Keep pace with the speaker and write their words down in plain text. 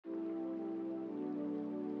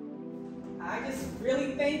I just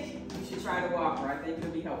really think you should try the walker. I think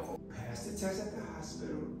it'll be helpful. Passed the test at the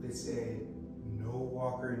hospital. They said no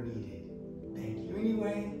walker needed. Thank you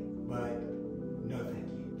anyway, but no thank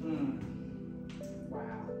you.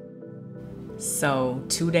 Wow. So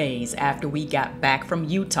 2 days after we got back from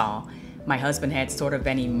Utah, my husband had sort of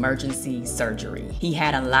an emergency surgery. He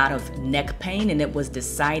had a lot of neck pain, and it was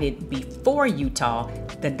decided before Utah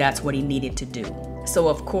that that's what he needed to do. So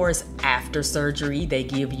of course, after surgery, they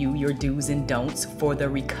give you your do's and don'ts for the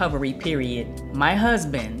recovery period. My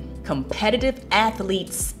husband, competitive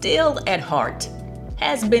athlete still at heart,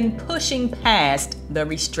 has been pushing past the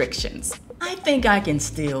restrictions. I think I can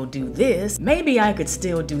still do this. Maybe I could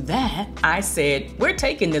still do that. I said, we're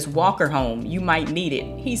taking this walker home. You might need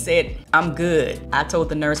it. He said, I'm good. I told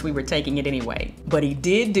the nurse we were taking it anyway. But he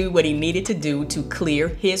did do what he needed to do to clear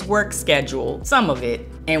his work schedule, some of it.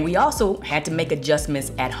 And we also had to make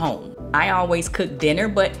adjustments at home. I always cook dinner,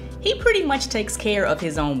 but he pretty much takes care of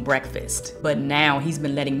his own breakfast. But now he's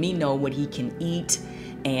been letting me know what he can eat,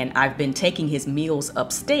 and I've been taking his meals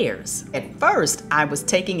upstairs. At first, I was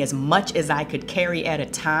taking as much as I could carry at a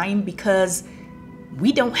time because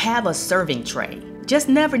we don't have a serving tray. Just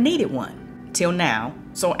never needed one till now.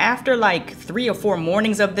 So after like 3 or 4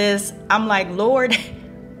 mornings of this, I'm like, Lord,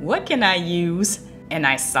 what can I use? And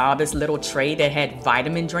I saw this little tray that had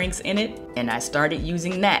vitamin drinks in it, and I started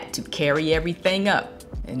using that to carry everything up.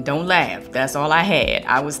 And don't laugh, that's all I had.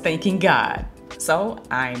 I was thanking God. So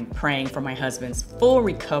I'm praying for my husband's full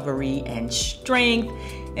recovery and strength,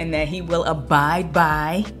 and that he will abide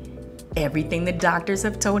by everything the doctors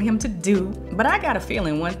have told him to do. But I got a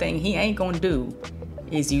feeling one thing he ain't gonna do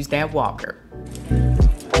is use that walker.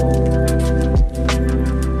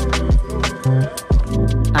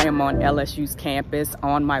 I am on LSU's campus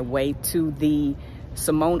on my way to the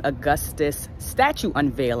Simone Augustus statue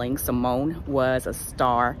unveiling. Simone was a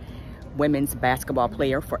star women's basketball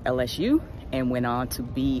player for LSU and went on to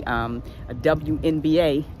be a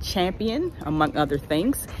WNBA champion, among other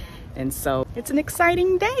things. And so it's an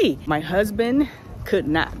exciting day. My husband could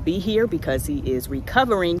not be here because he is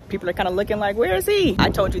recovering. People are kind of looking like, where is he? I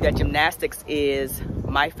told you that gymnastics is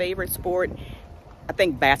my favorite sport. I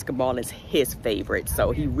think basketball is his favorite,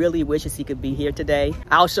 so he really wishes he could be here today.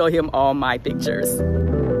 I'll show him all my pictures.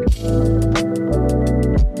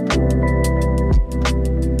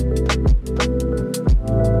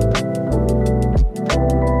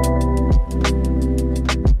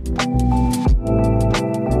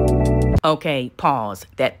 Okay, pause.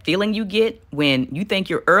 That feeling you get when you think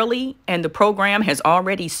you're early and the program has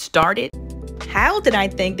already started? How did I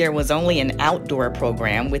think there was only an outdoor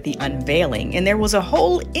program with the unveiling and there was a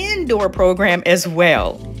whole indoor program as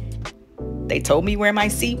well? They told me where my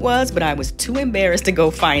seat was, but I was too embarrassed to go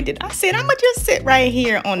find it. I said, I'm gonna just sit right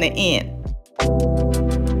here on the end.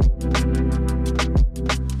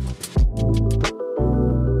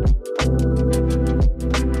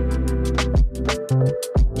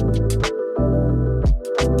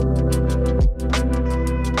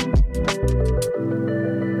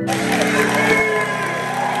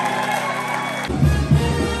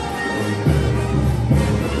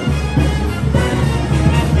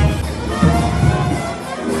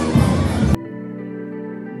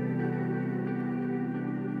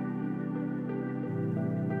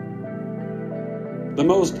 The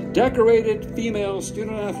most decorated female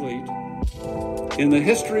student athlete in the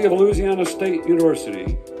history of Louisiana State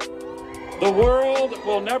University. The world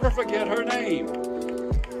will never forget her name.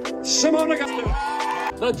 Simone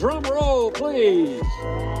Augustus. The drum roll, please.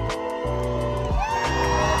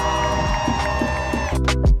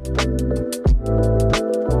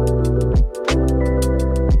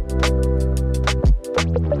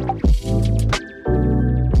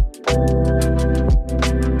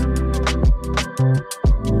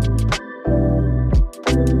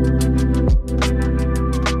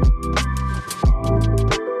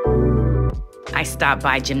 I stopped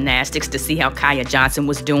by gymnastics to see how Kaya Johnson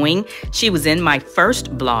was doing. She was in my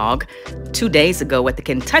first vlog. 2 days ago at the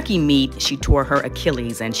Kentucky meet, she tore her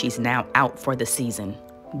Achilles and she's now out for the season.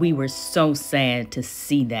 We were so sad to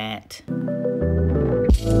see that.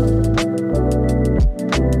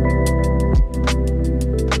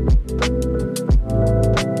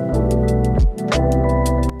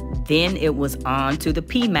 Then it was on to the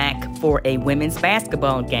PMAC for a women's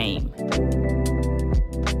basketball game.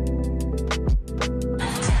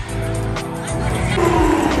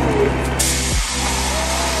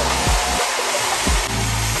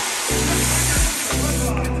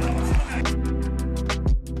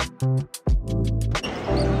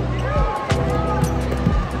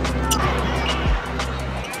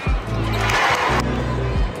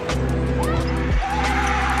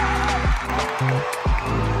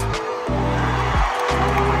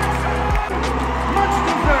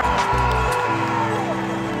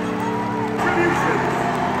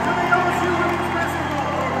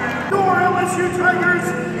 LSU Tigers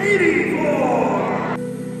 84.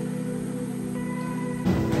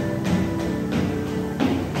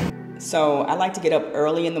 So I like to get up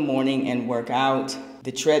early in the morning and work out.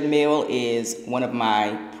 The treadmill is one of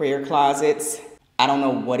my prayer closets. I don't know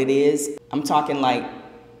what it is. I'm talking like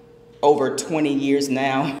over 20 years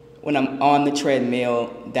now. When I'm on the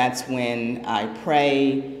treadmill, that's when I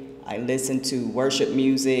pray, I listen to worship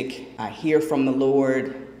music, I hear from the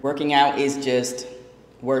Lord. Working out is just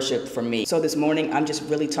worship for me. So this morning, I'm just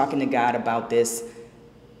really talking to God about this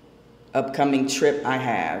upcoming trip I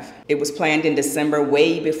have. It was planned in December,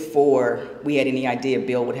 way before we had any idea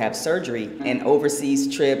Bill would have surgery. An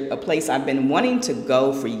overseas trip, a place I've been wanting to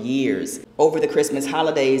go for years. Over the Christmas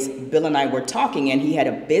holidays, Bill and I were talking, and he had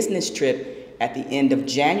a business trip at the end of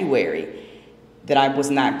January that I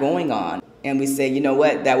was not going on. And we said, you know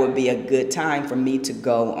what, that would be a good time for me to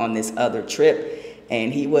go on this other trip.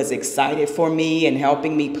 And he was excited for me and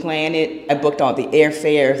helping me plan it. I booked all the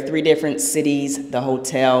airfare, 3 different cities, the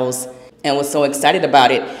hotels, and was so excited about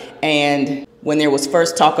it. And when there was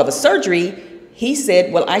first talk of a surgery, he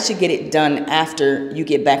said, well, I should get it done after you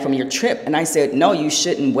get back from your trip. And I said, no, you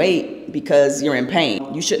shouldn't wait because you're in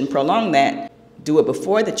pain. You shouldn't prolong that. Do it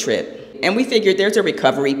before the trip. And we figured there's a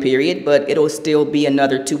recovery period, but it'll still be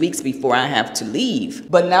another 2 weeks before I have to leave.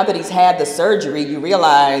 But now that he's had the surgery, you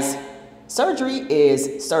realize surgery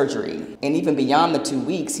is surgery. And even beyond the 2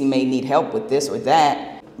 weeks, he may need help with this or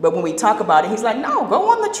that. But when we talk about it, he's like, no,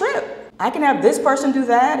 go on the trip. I can have this person do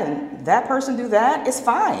that and that person do that. It's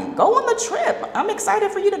fine. Go on the trip. I'm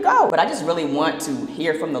excited for you to go. But I just really want to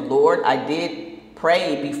hear from the Lord. I did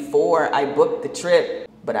pray before I booked the trip,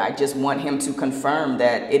 but I just want him to confirm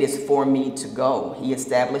that it is for me to go. He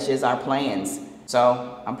establishes our plans.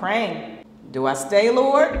 So I'm praying. Do I stay,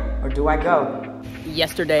 Lord, or do I go?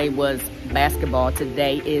 Yesterday was basketball.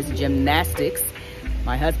 Today is gymnastics.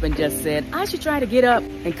 My husband just said, I should try to get up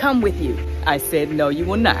and come with you. I said, no, you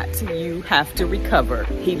will not. You have to recover.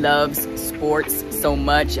 He loves sports so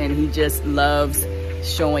much, and he just loves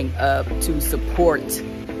showing up to support.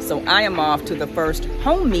 So I am off to the first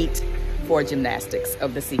home meet for gymnastics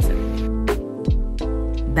of the season.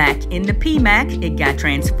 Back in the PMAC, it got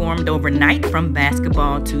transformed overnight from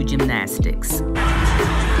basketball to gymnastics.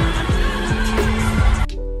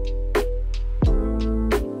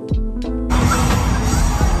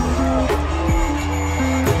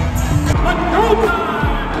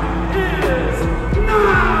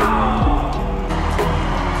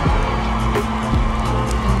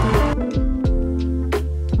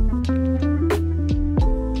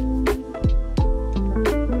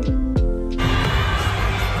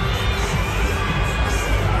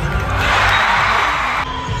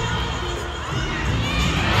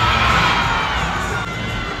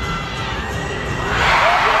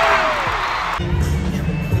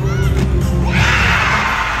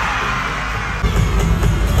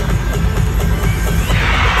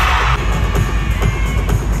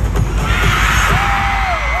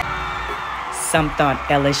 Some thought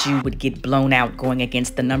LSU would get blown out going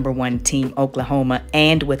against the #1 team, Oklahoma,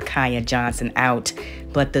 and with Kaya Johnson out.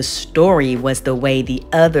 But the story was the way the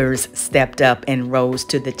others stepped up and rose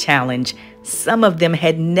to the challenge. Some of them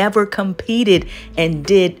had never competed and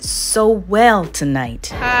did so well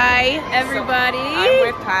tonight. Hi, everybody. So, I'm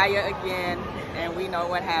with Kaya again, and we know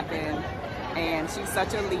what happened. And she's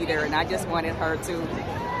such a leader, and I just wanted her to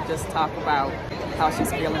just talk about how she's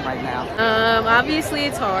feeling right now. Obviously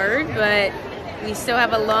it's hard, but we still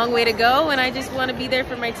have a long way to go, and I just want to be there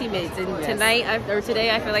for my teammates. And yes. Today,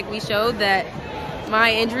 I feel like we showed that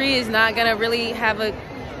my injury is not going to really have a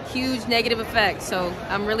huge negative effect. So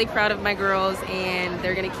I'm really proud of my girls, and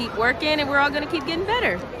they're going to keep working, and we're all going to keep getting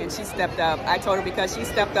better. And she stepped up. I told her because she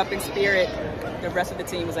stepped up in spirit, the rest of the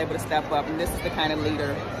team was able to step up, and this is the kind of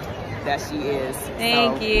leader that she is.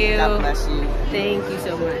 Thank you. God bless you. Thank you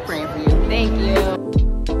so much. Praying for you. Thank you.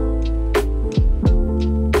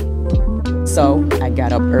 So I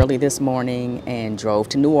got up early this morning and drove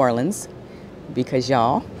to New Orleans because,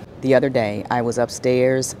 y'all, the other day I was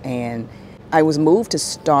upstairs and I was moved to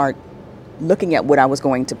start looking at what I was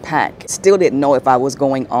going to pack. Still didn't know if I was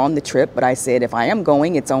going on the trip, but I said if I am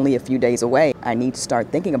going, it's only a few days away. I need to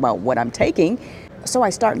start thinking about what I'm taking. So I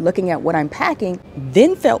start looking at what I'm packing,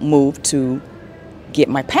 then felt moved to get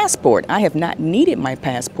my passport. I have not needed my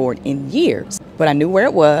passport in years, but I knew where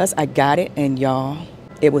it was. I got it, and y'all,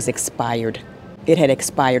 it was expired. It had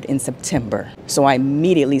expired in September. So I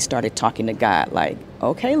immediately started talking to God like,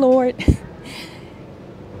 okay, Lord,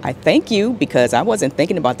 I thank you because I wasn't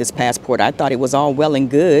thinking about this passport. I thought it was all well and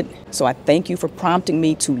good. So I thank you for prompting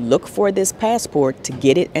me to look for this passport, to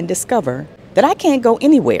get it and discover that I can't go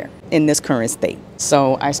anywhere. in this current state.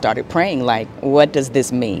 So I started praying, like, what does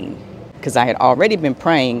this mean? Because I had already been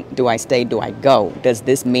praying, do I stay, do I go? Does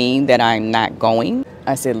this mean that I'm not going?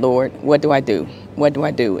 I said, Lord, what do I do? What do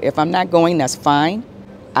I do? If I'm not going, that's fine.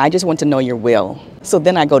 I just want to know your will. So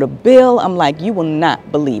then I go to Bill. I'm like, you will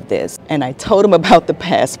not believe this. And I told him about the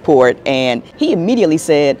passport, and he immediately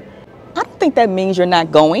said, I don't think that means you're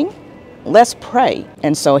not going. Let's pray.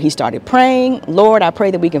 And so he started praying. Lord, I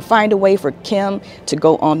pray that we can find a way for Kim to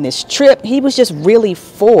go on this trip. He was just really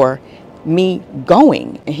for me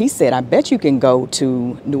going. And he said, I bet you can go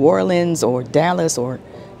to New Orleans or Dallas or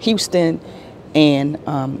Houston and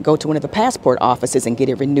go to one of the passport offices and get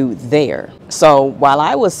it renewed there. So while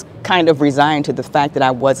I was kind of resigned to the fact that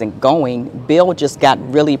I wasn't going, Bill just got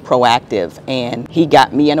really proactive, and he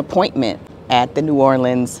got me an appointment at the New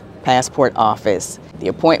Orleans passport office. The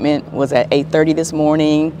appointment was at 8:30 this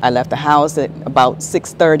morning. I left the house at about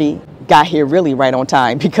 6:30, got here really right on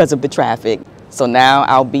time because of the traffic. So now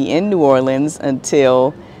I'll be in New Orleans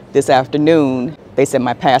until this afternoon. They said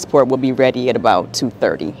my passport will be ready at about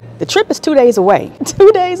 2:30. The trip is 2 days away.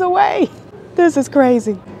 2 days away. This is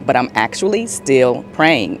crazy. But I'm actually still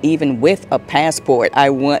praying. Even with a passport, I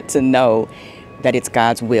want to know that it's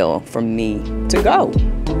God's will for me to go.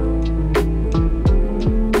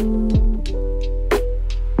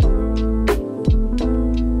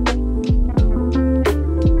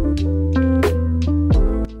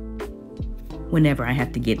 Whenever I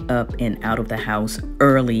have to get up and out of the house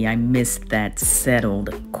early, I miss that settled,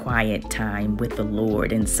 quiet time with the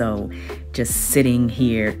Lord. And so just sitting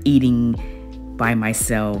here eating by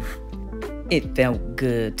myself, it felt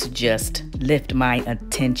good to just lift my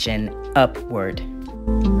attention upward.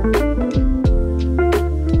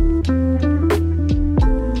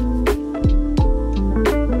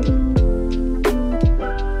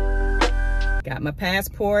 Got my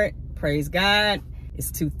passport, praise God. It's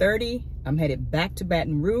 2:30. I'm headed back to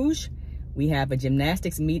Baton Rouge. We have a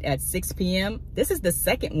gymnastics meet at 6 p.m. This is the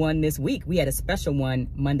second one this week. We had a special one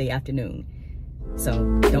Monday afternoon. So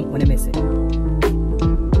don't want to miss it.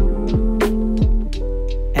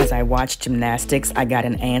 As I watched gymnastics, I got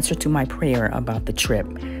an answer to my prayer about the trip.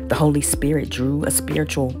 The Holy Spirit drew a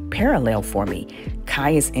spiritual parallel for me.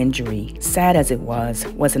 Kaya's injury, sad as it was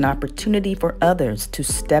an opportunity for others to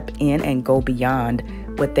step in and go beyond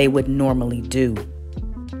what they would normally do.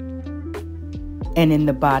 And in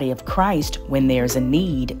the body of Christ, when there's a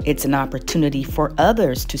need, it's an opportunity for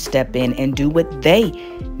others to step in and do what they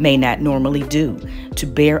may not normally do, to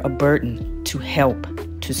bear a burden, to help,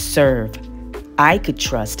 to serve. I could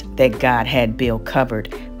trust that God had Bill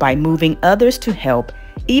covered by moving others to help,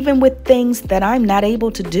 even with things that I'm not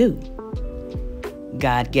able to do.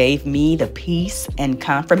 God gave me the peace and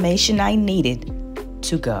confirmation I needed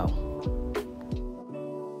to go.